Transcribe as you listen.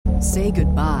Say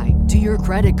goodbye to your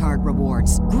credit card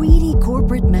rewards. Greedy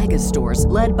corporate mega stores,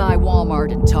 led by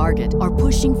Walmart and Target, are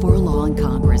pushing for a law in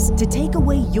Congress to take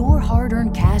away your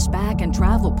hard-earned cash back and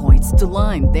travel points to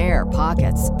line their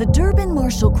pockets. The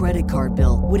Durbin-Marshall credit card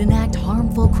bill would enact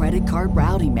harmful credit card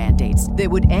routing mandates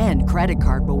that would end credit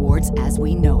card rewards as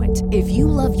we know it. If you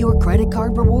love your credit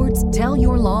card rewards, tell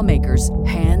your lawmakers,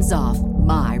 hands off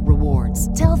my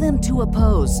rewards. Tell them to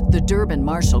oppose the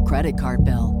Durbin-Marshall credit card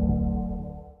bill.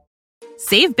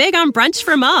 Save big on brunch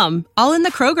for mom, all in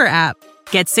the Kroger app.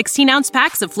 Get 16-ounce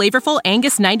packs of flavorful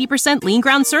Angus 90% lean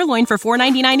ground sirloin for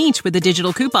 $4.99 each with a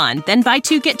digital coupon. Then buy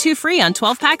 2, get 2 free on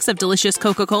 12 packs of delicious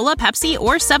Coca-Cola, Pepsi,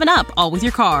 or 7-Up, all with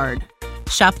your card.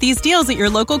 Shop these deals at your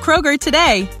local Kroger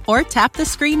today, or tap the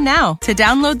screen now to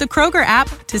download the Kroger app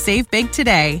to save big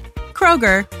today.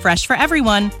 Kroger, fresh for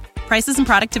everyone. Prices and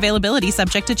product availability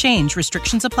subject to change.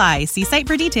 Restrictions apply. See site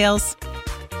for details.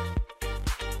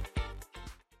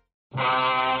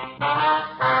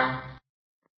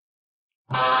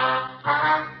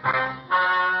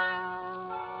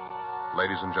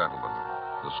 Ladies and gentlemen,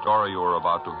 the story you are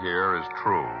about to hear is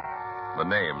true. The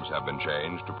names have been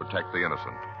changed to protect the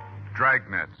innocent.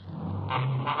 Dragnets.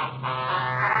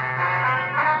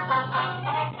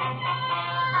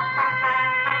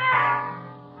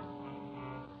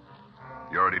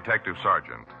 You're a detective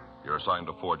sergeant. You're assigned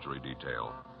to forgery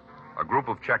detail. A group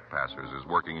of check passers is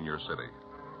working in your city.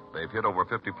 They've hit over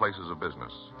 50 places of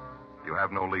business. You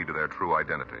have no lead to their true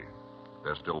identity.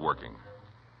 They're still working.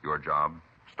 Your job,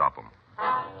 stop them.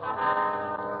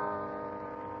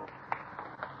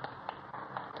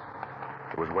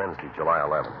 It was Wednesday, July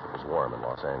 11th. It was warm in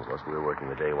Los Angeles. We were working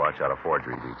the day watch out of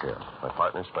forgery detail. My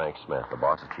partner's Frank Smith. The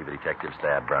boss is Chief of Detectives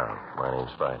Thad Brown. My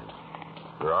name's Friday.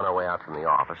 We were on our way out from the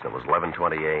office. It was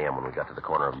 11:20 a.m. when we got to the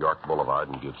corner of York Boulevard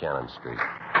and Buchanan Street.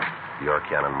 The York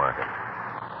Cannon Market.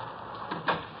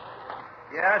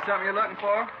 Yeah, something you're looking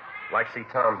for? Like to see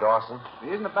Tom Dawson?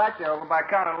 He's in the back there over by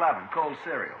counter 11, cold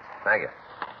cereal. Thank you.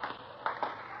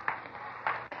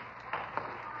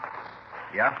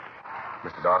 Yeah?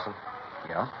 Mr. Dawson?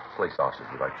 Yeah? Police officers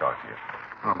would like to talk to you.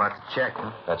 Oh, about the check,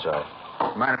 huh? That's right.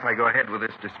 Mind if I go ahead with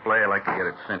this display? I'd like to get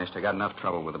it finished. I got enough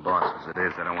trouble with the boss as it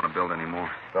is. I don't want to build any more.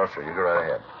 No, sir. You go right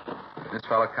ahead. This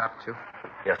fellow cop, too?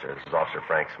 Yes, sir. This is Officer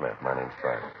Frank Smith. My name's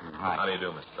Friday. Hi. How do you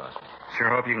do, Mr. Dawson? Sure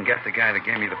hope you can get the guy that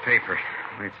gave me the paper.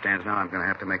 The way it stands now, I'm going to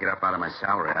have to make it up out of my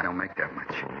salary. I don't make that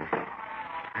much.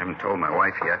 I haven't told my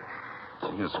wife yet.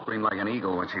 She's going to scream like an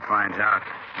eagle when she finds out.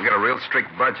 We got a real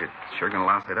strict budget. Sure going to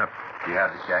louse it up. Do you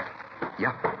have the check?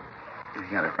 Yeah. You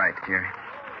got it right here.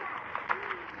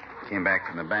 Came back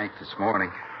from the bank this morning.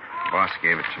 The boss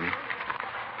gave it to me.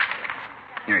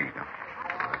 Here you go.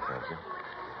 Thank you.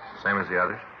 Same as the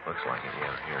others? Looks like it,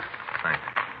 yeah. Here. Thanks.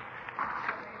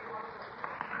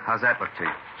 How's that look to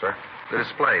you? Sir? The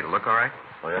display, look all right?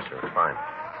 Oh, yes, sir. It's fine.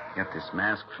 Got this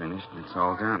mask finished, and it's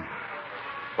all done.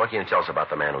 What can you tell us about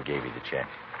the man who gave you the check?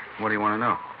 What do you want to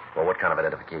know? Well, what kind of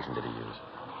identification did he use?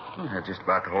 Well, just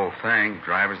about the whole thing.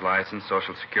 Driver's license,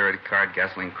 social security card,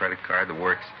 gasoline credit card, the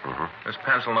works. Mm-hmm. There's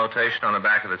pencil notation on the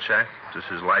back of the check. Just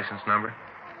his license number.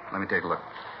 Let me take a look.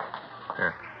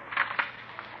 Here.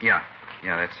 Yeah,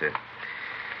 that's it.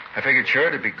 I figured sure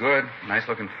it'd be good.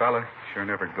 Nice-looking fella. Sure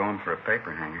never going for a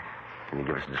paper hanger. Can you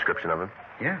give us a description of him?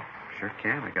 Yeah, sure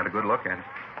can. I got a good look at him.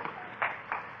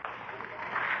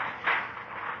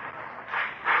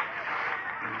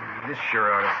 This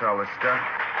sure ought to sell this stuff.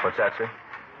 What's that, sir?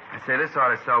 I say this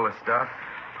ought to sell this stuff.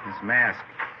 This mask.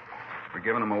 We're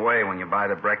giving them away when you buy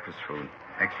the breakfast food.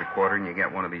 Extra quarter and you get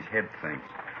one of these head things.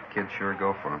 Kids sure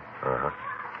go for them. Uh-huh.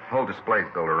 The whole display's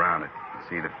built around it. You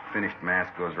see, the finished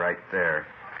mask goes right there.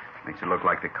 Makes it look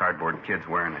like the cardboard kid's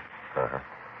wearing it. Uh-huh.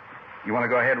 You want to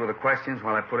go ahead with the questions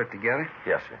while I put it together?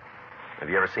 Yes, sir. Have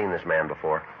you ever seen this man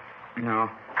before? No.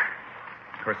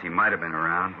 Of course, he might have been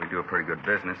around. We do a pretty good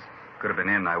business. Could have been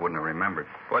in, I wouldn't have remembered.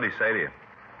 What'd he say to you?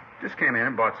 Just came in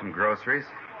and bought some groceries.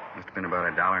 Must have been about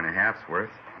 $1.50's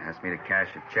worth. Asked me to cash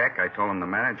a check. I told him the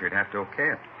manager'd have to okay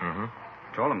it. Mm-hmm.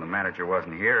 Told him the manager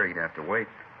wasn't here. He'd have to wait.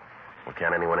 Well,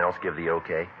 can anyone else give the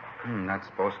okay? Not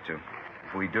supposed to.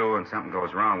 If we do and something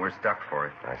goes wrong, we're stuck for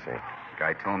it. I see. The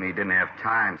guy told me he didn't have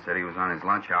time. Said he was on his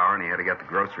lunch hour and he had to get the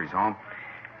groceries home.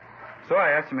 So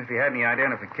I asked him if he had any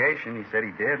identification. He said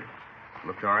he did.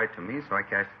 Looked all right to me, so I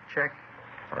cashed the check.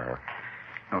 Uh-huh.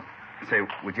 Oh, say,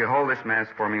 would you hold this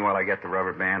mask for me while I get the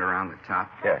rubber band around the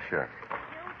top? Yeah, sure.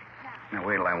 Now,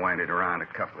 wait till I wind it around a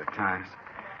couple of times.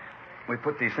 We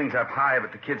put these things up high,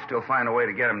 but the kids still find a way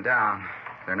to get them down.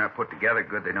 If they're not put together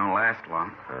good, they don't last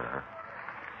long. Uh-huh.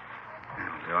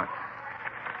 That'll do it.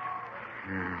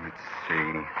 Let's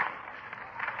see.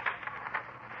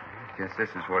 Guess this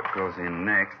is what goes in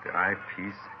next. The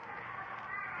eyepiece.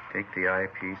 Take the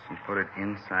eyepiece and put it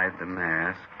inside the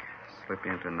mask. Slip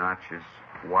into notches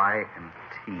Y and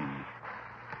T.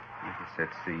 I guess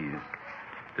that's C's.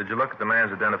 Did you look at the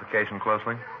man's identification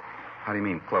closely? How do you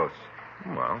mean close?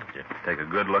 Well, did you take a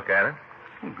good look at it?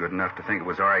 Well, good enough to think it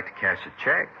was all right to cash a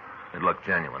check. It looked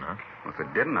genuine, huh? Well, if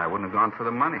it didn't, I wouldn't have gone for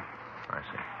the money. I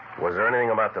see. Was there anything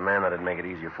about the man that'd make it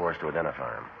easier for us to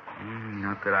identify him?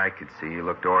 Not that I could see. He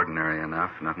looked ordinary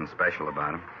enough. Nothing special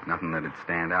about him. Nothing that'd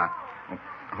stand out. Oh,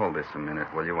 hold this a minute,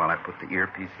 will you, while I put the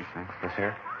earpieces in? This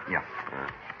here? Yeah.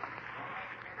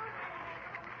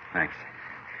 Thanks.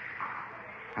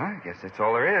 Well, I guess that's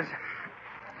all there is.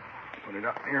 Put it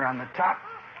up here on the top.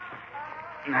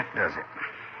 And that does it.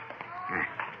 Yeah.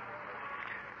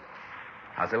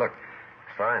 How's it look?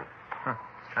 Fine. Huh.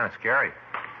 It's kind of scary.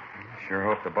 Sure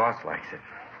hope the boss likes it.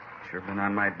 Sure been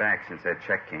on my back since that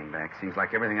check came back. Seems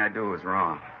like everything I do is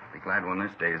wrong. Be glad when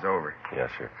this day is over.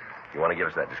 Yes, sir. You want to give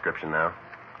us that description now?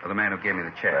 Of the man who gave me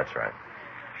the check. That's right.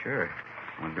 Sure.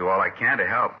 I want to do all I can to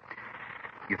help.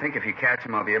 You think if you catch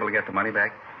him, I'll be able to get the money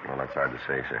back? Well, that's hard to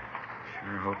say, sir.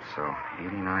 Sure hope so.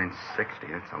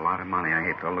 $89.60. That's a lot of money. I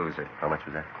hate to lose it. How much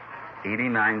was that?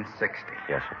 $89.60.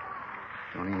 Yes, sir.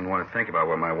 Don't even want to think about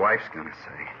what my wife's going to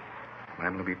say.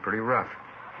 Liable to be pretty rough.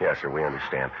 Yes, sir, we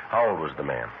understand. How old was the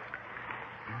man?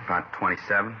 About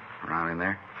 27, around in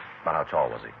there. About how tall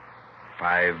was he?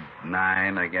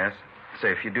 5'9", I guess.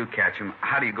 Say, if you do catch him,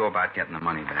 how do you go about getting the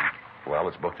money back? Well,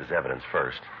 it's booked as evidence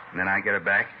first. And then I get it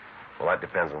back? Well, that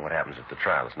depends on what happens at the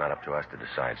trial. It's not up to us to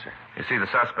decide, sir. You see, the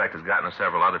suspect has gotten to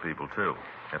several other people, too.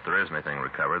 If there is anything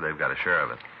recovered, they've got a share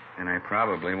of it. And I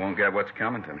probably won't get what's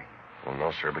coming to me. Well,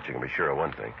 no, sir, but you can be sure of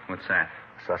one thing. What's that?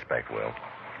 The suspect will.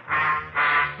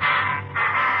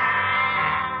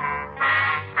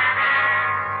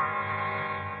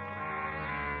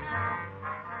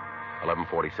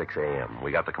 11:46 a.m.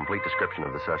 We got the complete description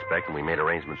of the suspect, and we made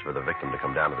arrangements for the victim to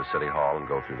come down to the city hall and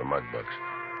go through the mug books.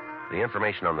 The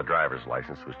information on the driver's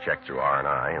license was checked through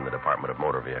R&I in the Department of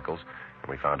Motor Vehicles, and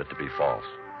we found it to be false.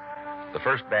 The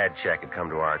first bad check had come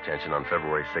to our attention on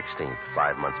February 16th,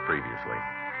 5 months previously.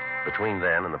 Between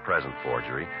then and the present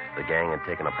forgery, the gang had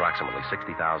taken approximately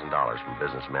 $60,000 from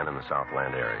businessmen in the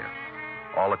Southland area.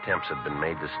 All attempts had been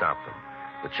made to stop them.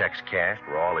 The checks cashed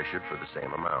were all issued for the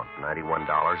same amount,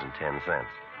 $91.10.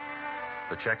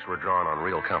 The checks were drawn on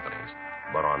real companies,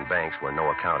 but on banks where no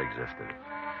account existed.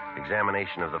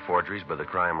 Examination of the forgeries by the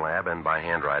crime lab and by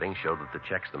handwriting showed that the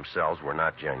checks themselves were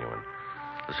not genuine.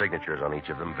 The signatures on each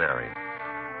of them varied.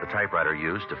 The typewriter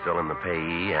used to fill in the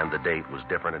payee and the date was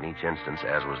different in each instance,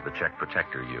 as was the check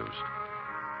protector used.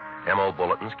 M.O.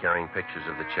 bulletins carrying pictures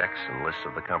of the checks and lists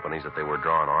of the companies that they were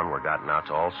drawn on were gotten out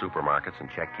to all supermarkets and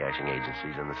check cashing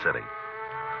agencies in the city.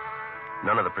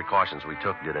 None of the precautions we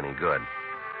took did any good.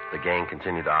 The gang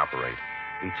continued to operate.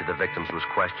 Each of the victims was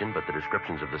questioned, but the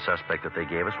descriptions of the suspect that they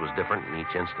gave us was different in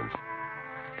each instance.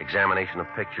 Examination of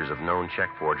pictures of known check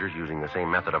forgers using the same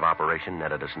method of operation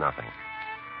netted us nothing.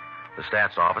 The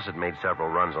stats office had made several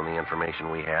runs on the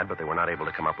information we had, but they were not able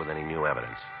to come up with any new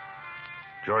evidence.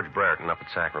 George Brereton up at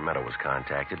Sacramento was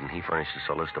contacted, and he furnished us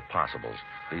a list of possibles.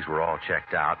 These were all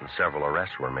checked out, and several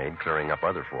arrests were made, clearing up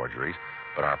other forgeries,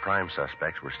 but our prime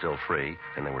suspects were still free,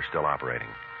 and they were still operating.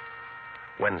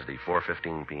 Wednesday,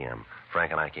 4:15 p.m.,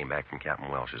 Frank and I came back from Captain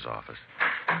Welsh's office.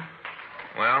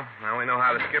 Well, now we know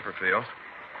how the skipper feels.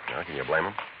 Now, can you blame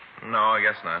him? No, I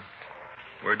guess not.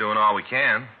 We're doing all we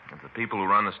can. If the people who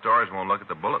run the stores won't look at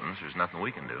the bulletins, there's nothing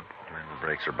we can do. Well, the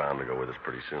brakes are bound to go with us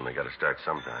pretty soon. They got to start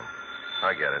sometime.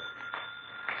 I get it.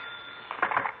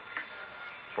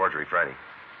 Forgery Friday.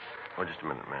 Oh, just a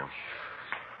minute, ma'am.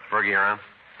 Fergie around?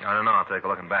 I don't know. I'll take a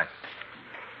look in back.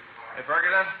 Hey,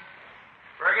 Ferguson?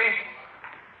 Fergie?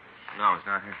 No, he's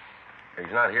not here.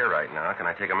 He's not here right now. Can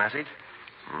I take a message?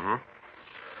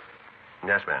 Mm-hmm.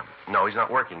 Yes, ma'am. No, he's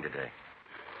not working today.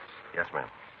 Yes, ma'am.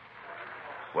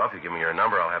 Well, if you give me your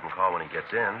number, I'll have him call when he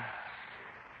gets in.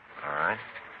 All right.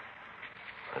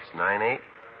 That's 98?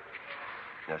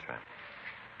 Yes, ma'am.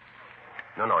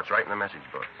 No, it's right in the message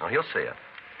book. No, he'll see it.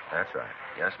 That's right.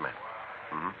 Yes, ma'am.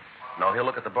 Mm-hmm. No, he'll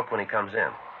look at the book when he comes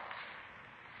in.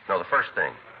 No, the first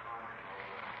thing.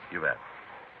 You bet.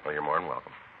 Well, you're more than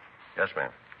welcome. Yes,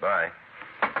 ma'am. Bye.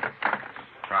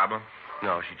 Problem?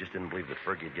 No, she just didn't believe that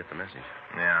Fergie would get the message.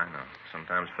 Yeah, I know.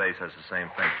 Sometimes Face has the same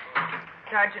thing.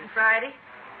 Sergeant Friday?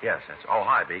 Yes, that's... Oh,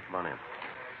 hi, B. Come on in.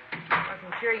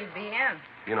 Wasn't sure you'd be in.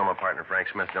 You know my partner, Frank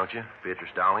Smith, don't you? Beatrice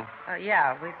Dowling?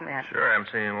 Yeah, we've met. Sure, I haven't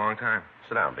seen you in a long time.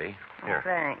 Sit down, B. Here.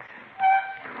 Thanks.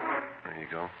 There you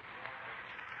go.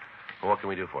 Well, what can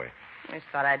we do for you? Just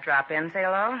thought I'd drop in and say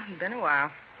hello. Been a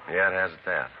while. Yeah, it has at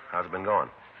that. How's it been going?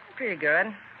 Pretty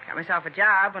good. Got myself a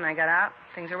job when I got out.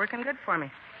 Things are working good for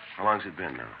me. How long's it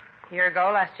been now? A year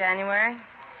ago, last January.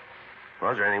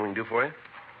 Well, is there anything we can do for you?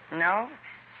 No.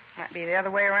 Might be the other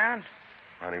way around.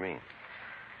 How do you mean?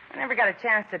 I never got a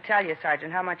chance to tell you,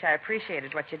 Sergeant, how much I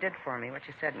appreciated what you did for me, what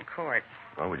you said in court.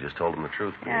 Well, we just told him the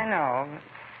truth. Yeah, I know.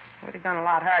 It would have gone a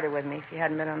lot harder with me if you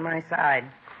hadn't been on my side.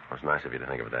 Well, it's nice of you to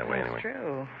think of it that way, That's anyway.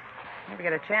 true. Never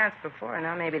got a chance before.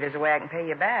 Now maybe there's a way I can pay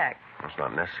you back. Well, it's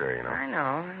not necessary, you know. I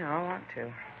know. I want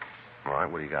to. All right,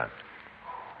 what do you got?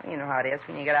 You know how it is.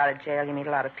 When you get out of jail, you meet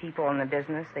a lot of people in the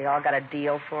business. They all got a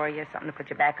deal for you, something to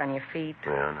put you back on your feet.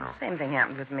 Yeah, I know. Same thing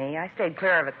happened with me. I stayed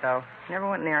clear of it, though. Never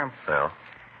went near them. Well?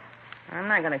 I'm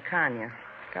not going to con you.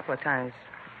 A couple of times.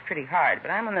 Pretty hard, but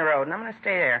I'm on the road, and I'm going to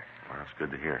stay there. Well, that's good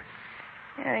to hear.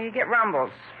 Yeah, you get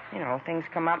rumbles. You know, things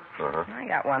come up. Uh-huh. I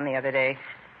got one the other day.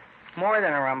 More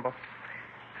than a rumble.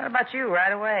 How about you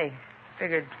right away?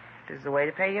 Figured this is the way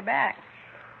to pay you back.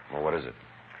 Well, what is it?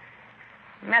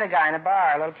 Met a guy in a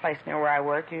bar, a little place near where I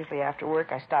work. Usually after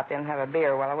work, I stop in and have a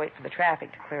beer while I wait for the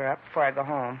traffic to clear up before I go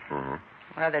home. Mm-hmm.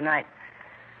 The other night,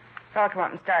 a fellow come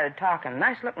up and started talking.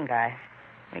 Nice-looking guy.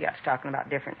 We got to talking about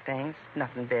different things.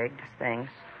 Nothing big, just things.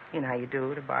 You know how you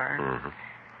do at a bar. Mm-hmm.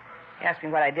 He asked me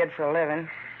what I did for a living,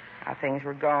 how things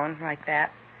were going, like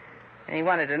that. And he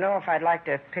wanted to know if I'd like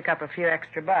to pick up a few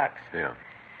extra bucks. Yeah.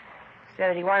 Said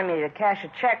that he wanted me to cash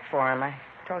a check for him. I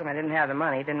told him I didn't have the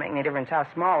money. It didn't make any difference how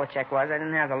small the check was. I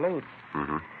didn't have the loot.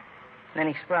 Mm-hmm. Then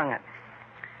he sprung it.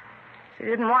 So he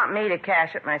didn't want me to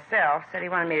cash it myself. Said he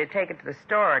wanted me to take it to the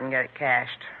store and get it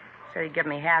cashed. Said he'd give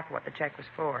me half of what the check was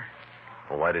for.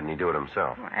 Well, why didn't he do it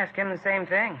himself? Well, I asked him the same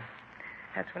thing.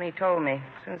 That's when he told me.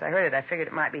 As soon as I heard it, I figured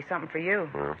it might be something for you.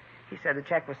 Well. He said the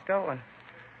check was stolen.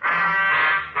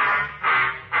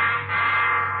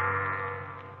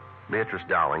 Beatrice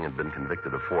Dowling had been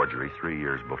convicted of forgery 3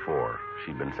 years before.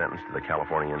 She'd been sentenced to the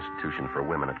California Institution for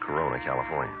Women at Corona,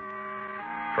 California.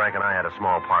 Frank and I had a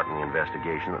small part in the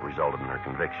investigation that resulted in her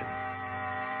conviction.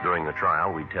 During the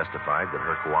trial, we testified that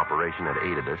her cooperation had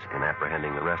aided us in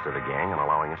apprehending the rest of the gang and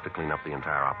allowing us to clean up the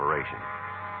entire operation.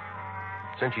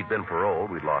 Since she'd been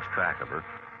paroled, we'd lost track of her,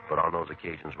 but on those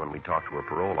occasions when we talked to her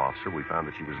parole officer, we found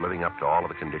that she was living up to all of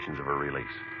the conditions of her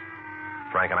release.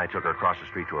 Frank and I took her across the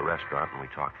street to a restaurant, and we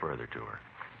talked further to her.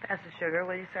 Pass the sugar,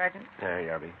 will you, Sergeant? Yeah, you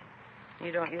are, B.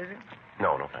 You don't use it?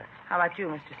 No, thanks. How about you,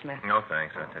 Mr. Smith? No,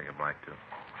 thanks. I'll take a black, too.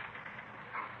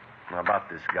 Now, about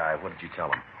this guy, what did you tell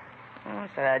him? I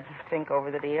said I'd think over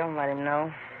the deal and let him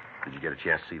know. Did you get a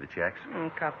chance to see the checks? A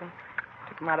couple.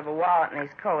 Took him out of a wallet in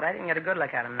his coat. I didn't get a good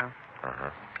look at him, though. Uh-huh.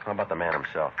 How about the man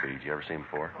himself, B? Did you ever see him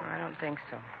before? I don't think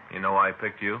so. You know why I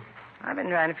picked you? I've been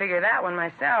trying to figure that one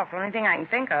myself. The only thing I can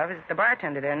think of is that the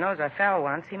bartender there knows I fell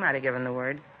once. He might have given the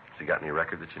word. Has he got any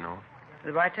record that you know of?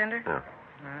 The bartender? Yeah.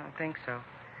 I don't think so.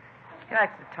 He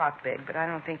likes to talk big, but I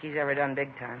don't think he's ever done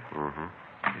big time. Mm-hmm.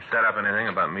 You set up anything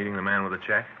about meeting the man with the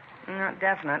check? Not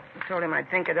definite. I told him I'd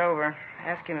think it over.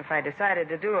 Asked him if I decided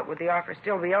to do it, would the offer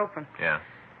still be open? Yeah.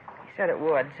 He said it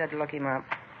would. Said to look him up.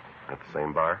 At the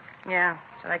same bar? Yeah,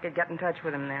 said I could get in touch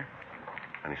with him there.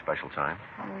 Any special time?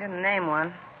 He didn't name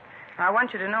one. I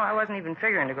want you to know I wasn't even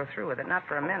figuring to go through with it, not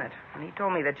for a minute. When he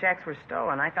told me the checks were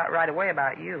stolen, I thought right away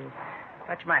about you.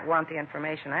 Thought you might want the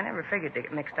information. I never figured to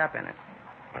get mixed up in it.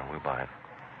 Well, we'll buy it.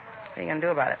 What are you going to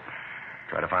do about it?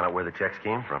 Try to find out where the checks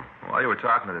came from. While you were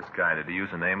talking to this guy, did he use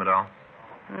a name at all?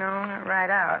 No, not right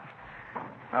out.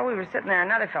 While we were sitting there,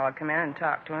 another fellow come in and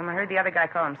talked to him. I heard the other guy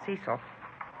call him Cecil.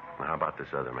 Well, how about this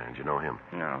other man? Did you know him?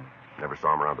 No. Never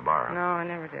saw him around the bar, huh? No, I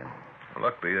never did. Well,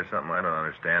 look, B, there's something I don't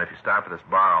understand. If you stop at this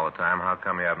bar all the time, how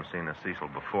come you haven't seen this Cecil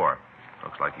before?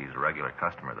 Looks like he's a regular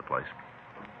customer of the place.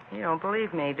 You don't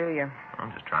believe me, do you?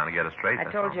 I'm just trying to get it straight. I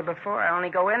that's told all. you before, I only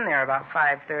go in there about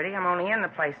 5:30. I'm only in the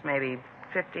place maybe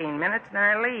 15 minutes, and then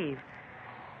I leave.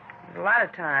 There's a lot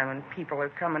of time when people are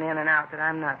coming in and out that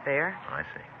I'm not there. I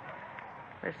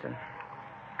see. Listen,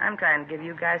 I'm trying to give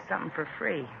you guys something for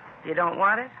free. If you don't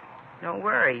want it, don't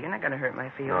worry. You're not going to hurt my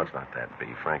feelings. No, it's not that, B.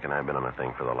 Frank and I have been on a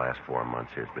thing for the last 4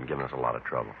 months here. It's been giving us a lot of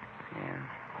trouble.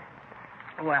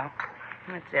 Yeah. Well,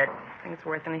 that's it. Think it's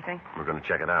worth anything? We're going to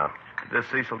check it out. Did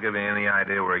this Cecil give you any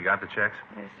idea where he got the checks?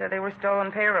 They said they were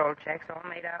stolen payroll checks, all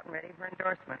made out and ready for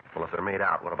endorsement. Well, if they're made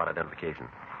out, what about identification?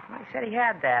 Well, he said he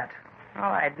had that.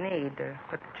 All I'd need to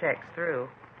put the checks through.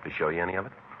 Did he show you any of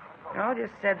it? No,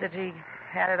 just said that he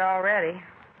had it already.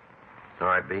 All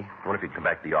right, B. I wonder if you'd come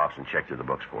back to the office and check through the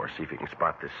books for us. See if you can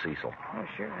spot this Cecil. Oh,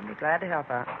 sure. I'd be glad to help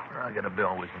out. I'll get a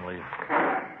bill and we can leave.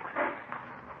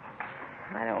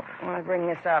 I don't want to bring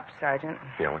this up, Sergeant.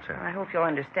 Yeah, what's that? I hope you'll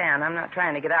understand. I'm not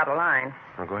trying to get out of line.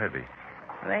 Oh, go ahead, B.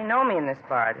 They know me in this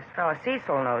bar. This fellow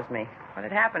Cecil knows me.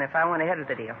 What'd happen if I went ahead of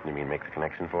the deal? You mean make the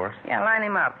connection for us? Yeah, line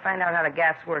him up. Find out how the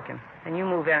gap's working. Then you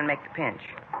move in and make the pinch.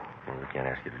 Well, we can't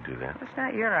ask you to do that. It's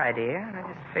not your idea. I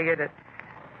just figured it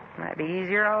might be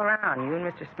easier all around. You and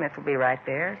Mr. Smith will be right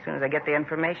there. As soon as I get the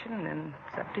information, then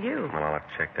it's up to you. Well, I'll have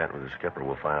to check that with the skipper.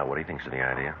 We'll find out what he thinks of the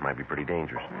idea. Might be pretty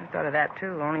dangerous. I thought of that,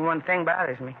 too. Only one thing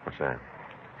bothers me. What's that?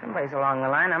 Someplace along the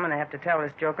line, I'm going to have to tell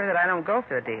this joker that I don't go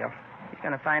for the deal. He's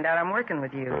going to find out I'm working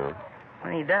with you.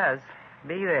 When he does,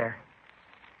 be there.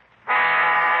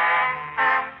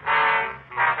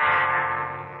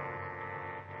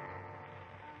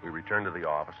 We returned to the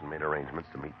office and made arrangements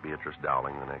to meet Beatrice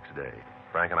Dowling the next day.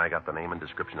 Frank and I got the name and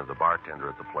description of the bartender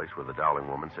at the place where the Dowling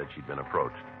woman said she'd been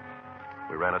approached.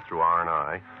 We ran it through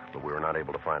R&I, but we were not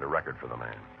able to find a record for the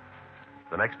man.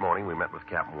 The next morning, we met with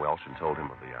Captain Welsh and told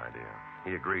him of the idea.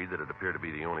 He agreed that it appeared to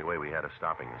be the only way we had of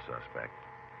stopping the suspect.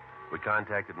 We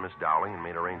contacted Miss Dowling and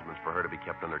made arrangements for her to be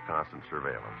kept under constant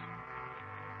surveillance.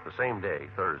 The same day,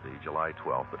 Thursday, July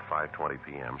 12th, at 5:20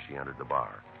 p.m., she entered the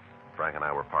bar. Frank and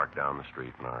I were parked down the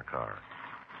street in our car.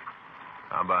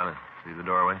 How about it? See the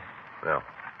doorway? Well,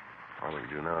 all we can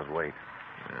do now is wait.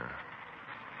 Yeah.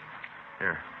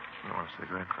 Here, you want a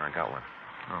cigarette? I got one.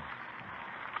 Oh.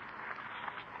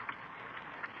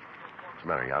 What's the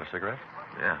matter? You got a cigarette?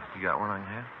 Yeah. You got one I can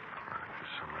have?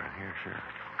 Just some right here, sure.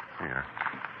 Here.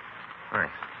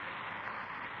 Thanks.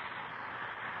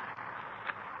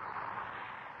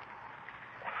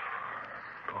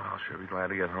 Boy, I'll sure be glad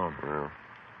to get home. Well,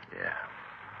 Yeah.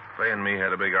 Fay and me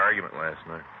had a big argument last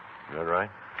night. is that right?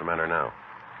 What's the matter now?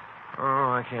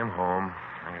 Oh, I came home.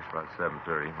 I guess about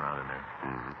 7:30, around in there.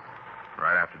 Mm-hmm.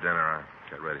 Right after dinner, I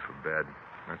got ready for bed.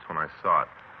 That's when I saw it.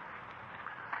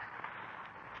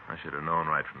 I should have known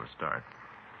right from the start.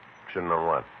 Shouldn't know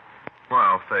what.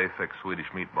 Well, Fay fixed Swedish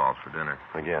meatballs for dinner.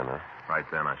 Again, huh? Right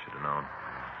then, I should have known.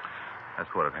 That's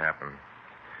what had happened.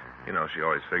 You know, she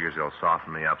always figures they'll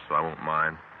soften me up so I won't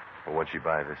mind. Well, what'd she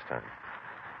buy this time?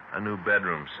 A new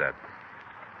bedroom set.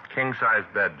 King-size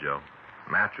bed, Joe.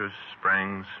 Mattress,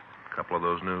 springs, a couple of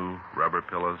those new rubber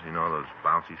pillows, you know, those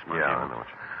bouncy spongy Yeah, I ones. know what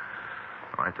you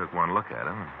Well, I took one look at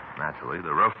them, and naturally,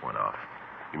 the roof went off.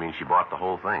 You mean she bought the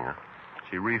whole thing, huh?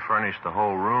 She refurnished the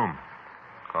whole room.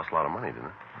 Cost a lot of money, didn't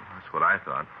it? That's what I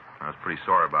thought. I was pretty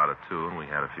sore about it, too, and we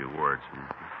had a few words. I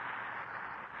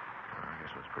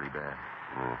guess it was pretty bad.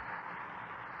 Mm.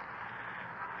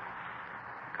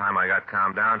 The time I got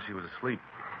calmed down, she was asleep.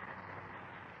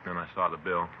 Then I saw the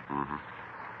bill. Mm-hmm.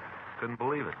 Couldn't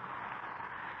believe it.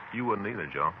 You wouldn't either,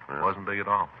 Joe. Yeah. It wasn't big at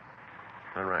all.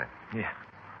 All right. Yeah.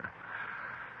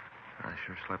 I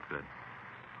sure slept good.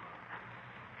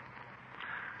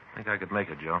 Think I could make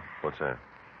it, Joe. What's that?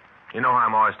 You know how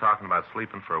I'm always talking about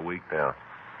sleeping for a week? Yeah.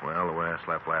 Well, the way I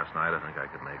slept last night, I think I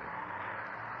could make it.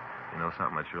 You know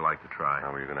something I'd sure like to try?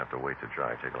 Now, you're going to have to wait to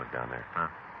try. Take a look down there. Huh?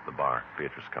 The bar.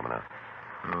 Beatrice coming out.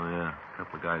 Oh, yeah. A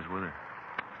couple of guys with her.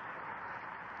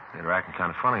 They're acting kind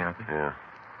of funny, aren't they? Yeah.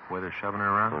 The way they're shoving her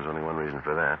around? There's only one reason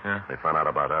for that. Yeah? They found out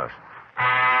about us.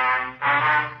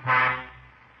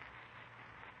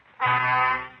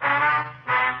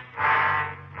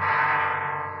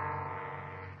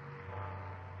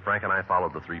 Frank and I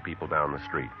followed the three people down the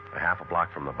street. A half a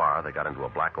block from the bar, they got into a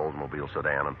black Oldsmobile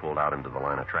sedan and pulled out into the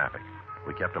line of traffic.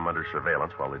 We kept them under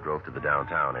surveillance while they drove to the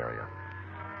downtown area.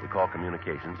 We called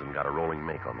communications and got a rolling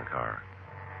make on the car.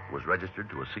 It was registered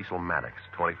to a Cecil Maddox,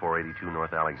 2482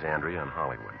 North Alexandria in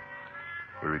Hollywood.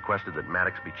 We requested that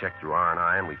Maddox be checked through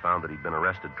R&I, and we found that he'd been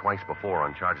arrested twice before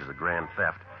on charges of grand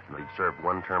theft, and that he'd served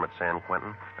one term at San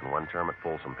Quentin and one term at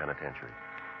Folsom Penitentiary.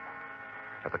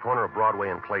 At the corner of Broadway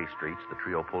and Clay Streets, the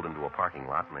trio pulled into a parking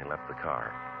lot, and they left the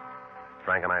car.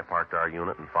 Frank and I parked our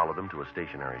unit and followed them to a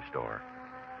stationery store.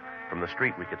 From the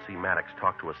street, we could see Maddox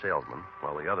talk to a salesman,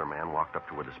 while the other man walked up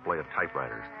to a display of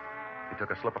typewriters. He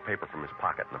took a slip of paper from his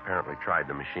pocket and apparently tried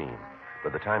the machine. By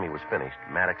the time he was finished,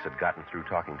 Maddox had gotten through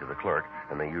talking to the clerk,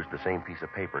 and they used the same piece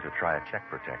of paper to try a check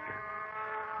protector.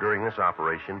 During this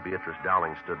operation, Beatrice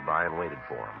Dowling stood by and waited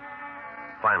for him.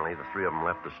 Finally, the three of them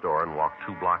left the store and walked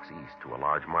 2 blocks east to a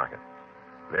large market.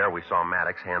 There, we saw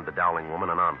Maddox hand the Dowling woman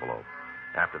an envelope.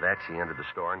 After that, she entered the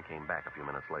store and came back a few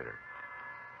minutes later.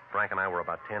 Frank and I were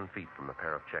about 10 feet from the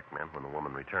pair of checkmen when the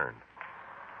woman returned.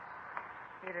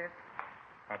 Here it is.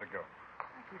 How'd it go?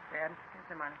 Thank you, Fred. Here's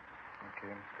the money. Okay,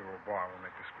 let's go to a bar. We'll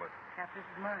make the split. Half this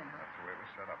is mine, huh? That's the way it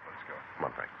was set up. Let's go. Come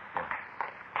on, Frank.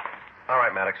 All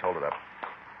right, Maddox, hold it up.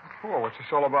 For? What's this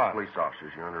all about? Police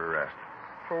officers, you're under arrest.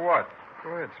 For what?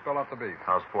 Go ahead, spell out the beef.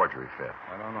 How's forgery fit?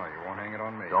 I don't know. You won't hang it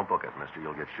on me. Don't book it, mister.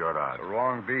 You'll get short odds. It's the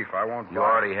wrong beef. I won't You buy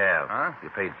it. already have. Huh? You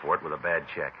paid for it with a bad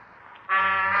check.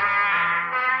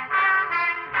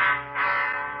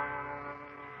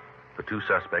 The two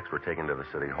suspects were taken to the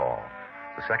city hall.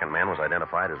 The second man was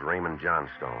identified as Raymond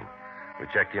Johnstone. We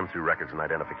checked him through records and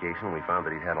identification, and we found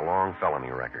that he'd had a long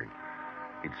felony record.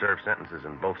 He'd served sentences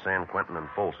in both San Quentin and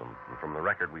Folsom, and from the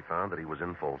record we found that he was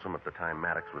in Folsom at the time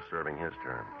Maddox was serving his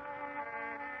term.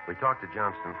 We talked to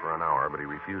Johnston for an hour, but he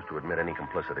refused to admit any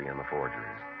complicity in the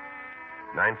forgeries.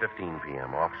 9:15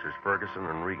 p.m., Officers Ferguson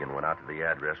and Regan went out to the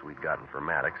address we'd gotten for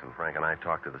Maddox, and Frank and I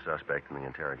talked to the suspect in the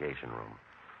interrogation room.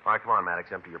 All right, come on,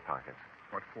 Maddox, empty your pockets.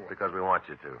 What for? Because we want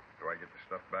you to. Do I get the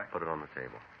stuff back? Put it on the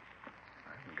table.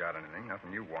 I haven't got anything.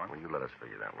 Nothing you want. Well, you let us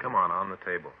figure that one. Come on the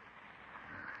table.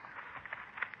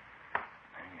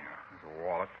 There's a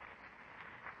wallet.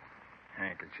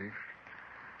 Handkerchief.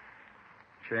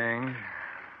 Change.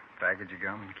 Package of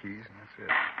gum and keys, and that's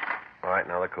it. All right,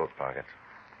 now the coat pockets.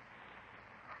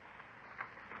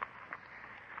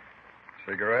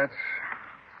 Cigarettes.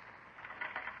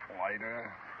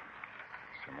 Lighter.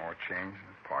 Some more change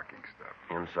and parking stuff.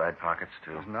 Inside pockets,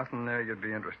 too. There's nothing there you'd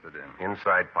be interested in.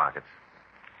 Inside pockets.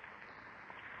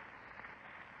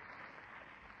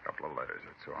 A couple of letters,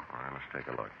 that's all. All right, let's take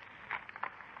a look.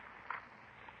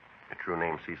 Your true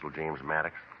name, Cecil James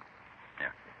Maddox?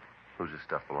 Yeah. Who's this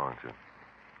stuff belong to?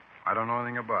 I don't know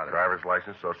anything about it. Driver's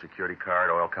license, Social Security card,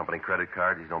 oil company credit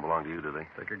card. These don't belong to you, do they?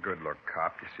 Take a good look,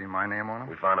 cop. You see my name on them?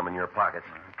 We found them in your pockets.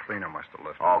 Cleaner must have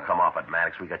left them Oh, there. come off it,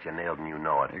 Maddox. We got you nailed and you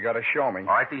know it. You got to show me.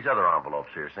 All right, these other envelopes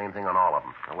here. Same thing on all of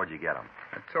them. Now, where'd you get them?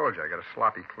 I told you, I got a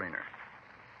sloppy cleaner.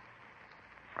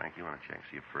 Frank, you want to check,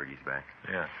 see if Fergie's back?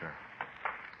 Yeah, sure.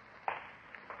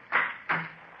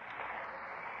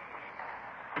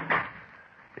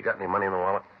 You got any money in the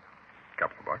wallet?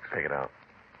 Couple of bucks. Take it out.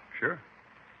 Sure.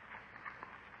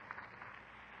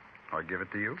 I'll give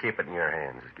it to you. Keep it in your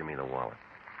hands. Just give me the wallet.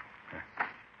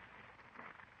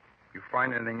 You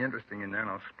find anything interesting in there, and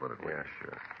I'll split it with Yeah, you.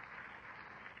 sure.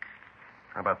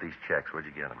 How about these checks? Where'd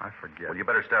you get them? I forget. Well, you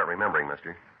better start remembering,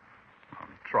 mister.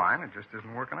 I'm trying. It just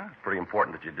isn't working out. Pretty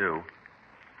important that you do.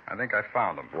 I think I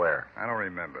found them. Where? I don't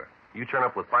remember. You turn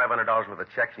up with $500 worth of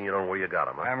checks and you don't know where you got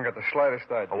them, huh? I haven't got the slightest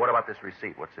idea. Oh, what about this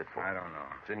receipt? What's it for? I don't know.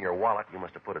 It's in your wallet. You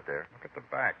must have put it there. Look at the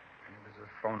back. Maybe there's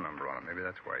a phone number on it. Maybe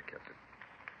that's why I kept it.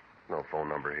 No phone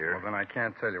number here. Well, then I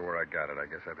can't tell you where I got it. I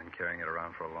guess I've been carrying it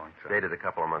around for a long time. Dated a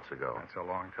couple of months ago. That's a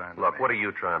long time. to Look, me. what are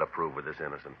you trying to prove with this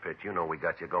innocent pitch? You know we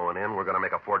got you going in. We're going to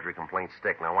make a forgery complaint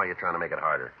stick. Now, why are you trying to make it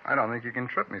harder? I don't think you can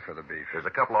trip me for the beef. There's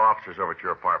a couple of officers over at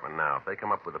your apartment now. If they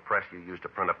come up with the press you used to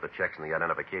print up the checks and the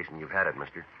identification, you've had it,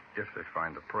 mister. If they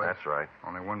find the press. That's right.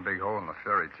 Only one big hole in the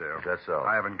fairy tale. Is that so?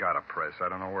 I haven't got a press. I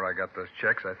don't know where I got those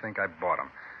checks. I think I bought them.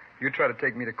 You try to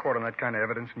take me to court on that kind of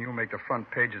evidence, and you'll make the front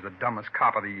page as the dumbest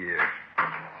cop of the year.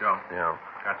 Joe, Yeah.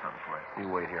 got something for you.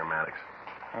 You wait here, Maddox.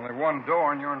 Only one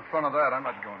door, and you're in front of that. I'm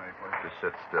not going anyplace. Just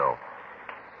sit still.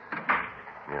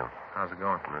 Yeah. How's it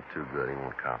going? Not too good. He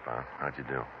won't cop out. How'd you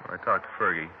do? Well, I talked to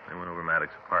Fergie. They went over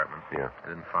Maddox's apartment. Yeah. I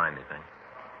didn't find anything.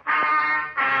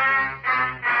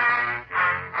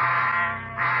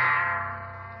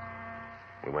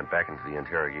 We went back into the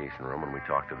interrogation room and we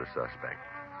talked to the suspect.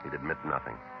 He'd admit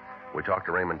nothing. We talked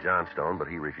to Raymond Johnstone, but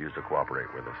he refused to cooperate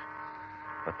with us.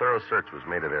 A thorough search was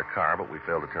made of their car, but we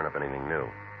failed to turn up anything new.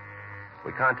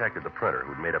 We contacted the printer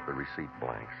who'd made up the receipt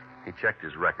blanks. He checked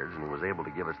his records, and he was able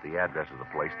to give us the address of the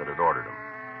place that had ordered him.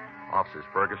 Officers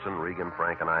Ferguson, Regan,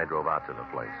 Frank, and I drove out to the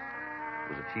place.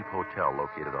 It was a cheap hotel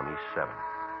located on East 7th.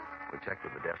 We checked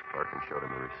with the desk clerk and showed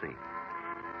him the receipt.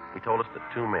 He told us that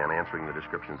two men answering the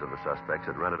descriptions of the suspects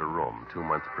had rented a room 2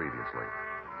 months previously.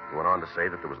 He went on to say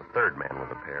that there was a third man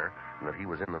with a pair and that he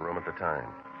was in the room at the time.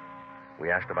 We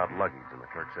asked about luggage, and the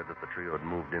clerk said that the trio had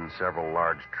moved in several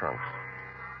large trunks.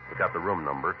 We got the room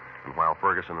number, and while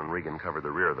Ferguson and Regan covered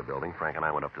the rear of the building, Frank and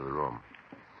I went up to the room.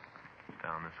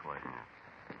 Down this way.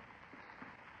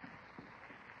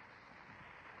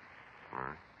 All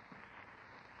right.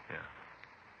 Yeah.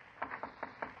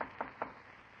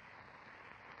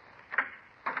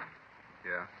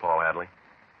 Yeah? Paul Hadley,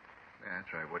 Yeah,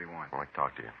 that's right. What do you want? I'd like to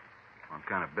talk to you. Well, I'm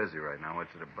kind of busy right now.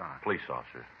 What's it about? Police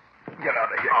officers. Get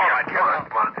out of here. All right, come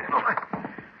on.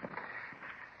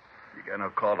 You got no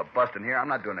call to bust in here. I'm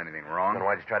not doing anything wrong. Then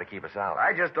why'd you try to keep us out?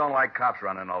 I just don't like cops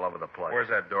running all over the place. Where's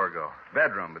that door go?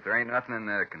 Bedroom, but there ain't nothing in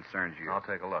there that concerns you. I'll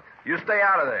take a look. You stay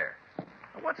out of there.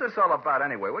 What's this all about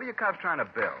anyway? What are you cops trying to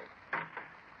build?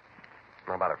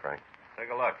 How about it, Frank? Take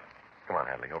a look. Come on,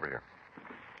 Hadley, over here.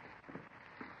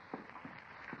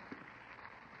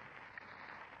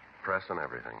 Press and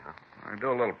everything, huh? I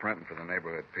do a little printing for the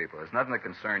neighborhood people. There's nothing that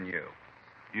concern you.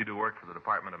 You do work for the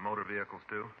Department of Motor Vehicles,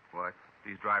 too? What?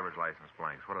 These driver's license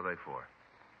blanks, what are they for?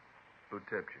 Who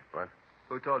tipped you? What?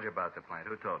 Who told you about the plant?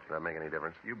 Who told Does you? that make any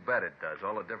difference? You bet it does.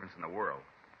 All the difference in the world.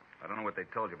 I don't know what they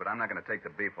told you, but I'm not going to take the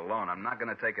beef alone. I'm not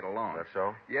going to take it alone. That's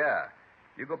so? Yeah.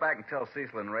 You go back and tell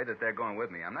Cecil and Ray that they're going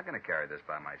with me. I'm not going to carry this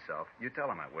by myself. You tell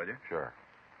them that, will you? Sure.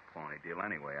 Phony deal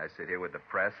anyway. I sit here with the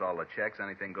press, all the checks.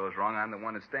 Anything goes wrong, I'm the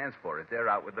one that stands for it. They're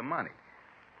out with the money.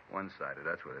 One-sided,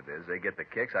 that's what it is. They get the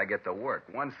kicks, I get the work.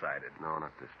 One-sided. No,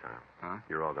 not this time. Huh?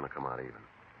 You're all going to come out even.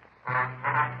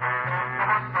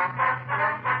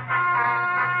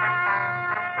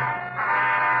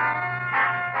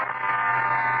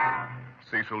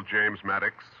 Cecil James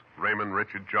Maddox, Raymond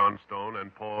Richard Johnstone,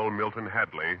 and Paul Milton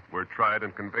Hadley were tried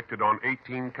and convicted on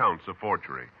 18 counts of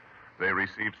forgery. They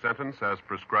received sentence as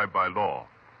prescribed by law.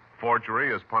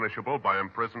 Forgery is punishable by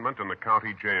imprisonment in the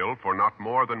county jail for not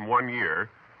more than 1 year,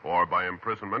 or by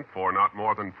imprisonment for not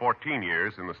more than 14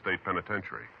 years in the state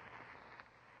penitentiary.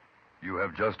 You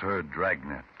have just heard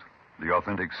Dragnet, the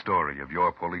authentic story of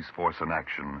your police force in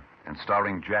action, and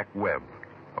starring Jack Webb,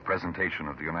 a presentation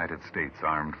of the United States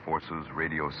Armed Forces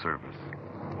Radio Service.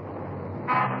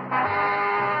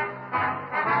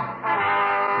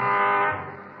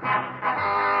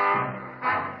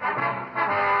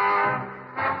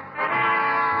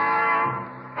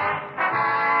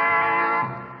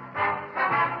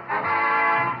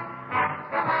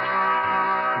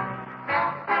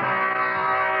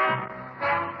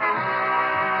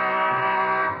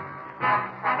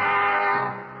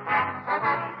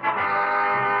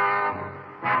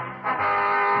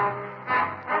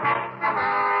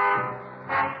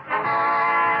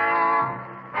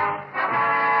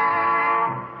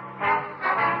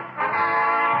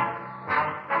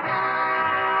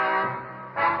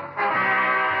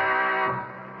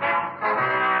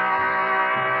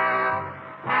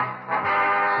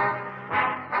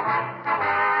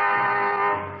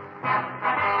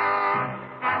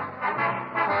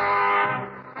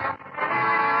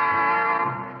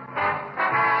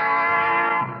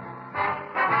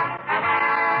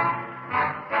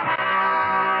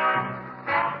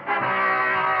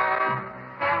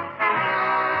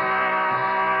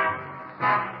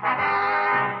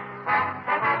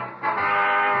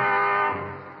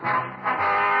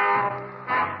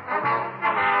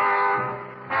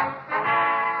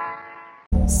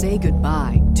 Say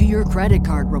goodbye to your credit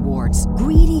card rewards.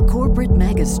 Greedy corporate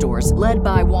mega stores, led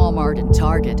by Walmart and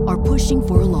Target, are pushing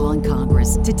for a law in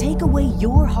Congress to take away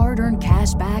your hard-earned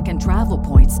cash back and travel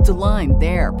points to line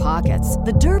their pockets.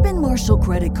 The Durbin-Marshall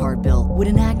credit card bill would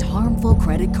enact harmful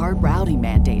credit card routing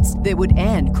mandates that would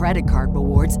end credit card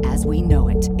rewards as we know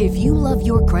it. If you love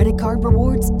your credit card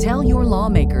rewards, tell your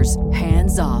lawmakers,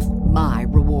 hands off my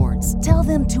rewards. Tell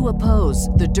them to oppose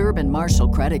the Durbin-Marshall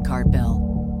credit card bill.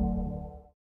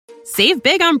 Save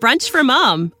big on brunch for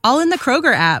mom, all in the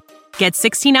Kroger app. Get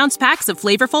 16-ounce packs of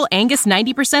flavorful Angus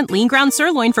 90% lean ground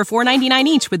sirloin for $4.99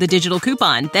 each with a digital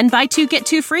coupon. Then buy 2, get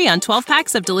 2 free on 12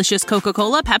 packs of delicious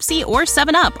Coca-Cola, Pepsi, or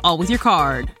 7-Up, all with your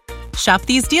card. Shop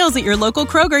these deals at your local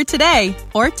Kroger today,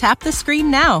 or tap the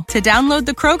screen now to download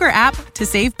the Kroger app to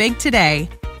save big today.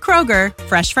 Kroger,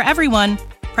 fresh for everyone.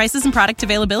 Prices and product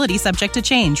availability subject to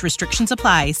change. Restrictions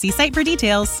apply. See site for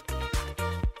details.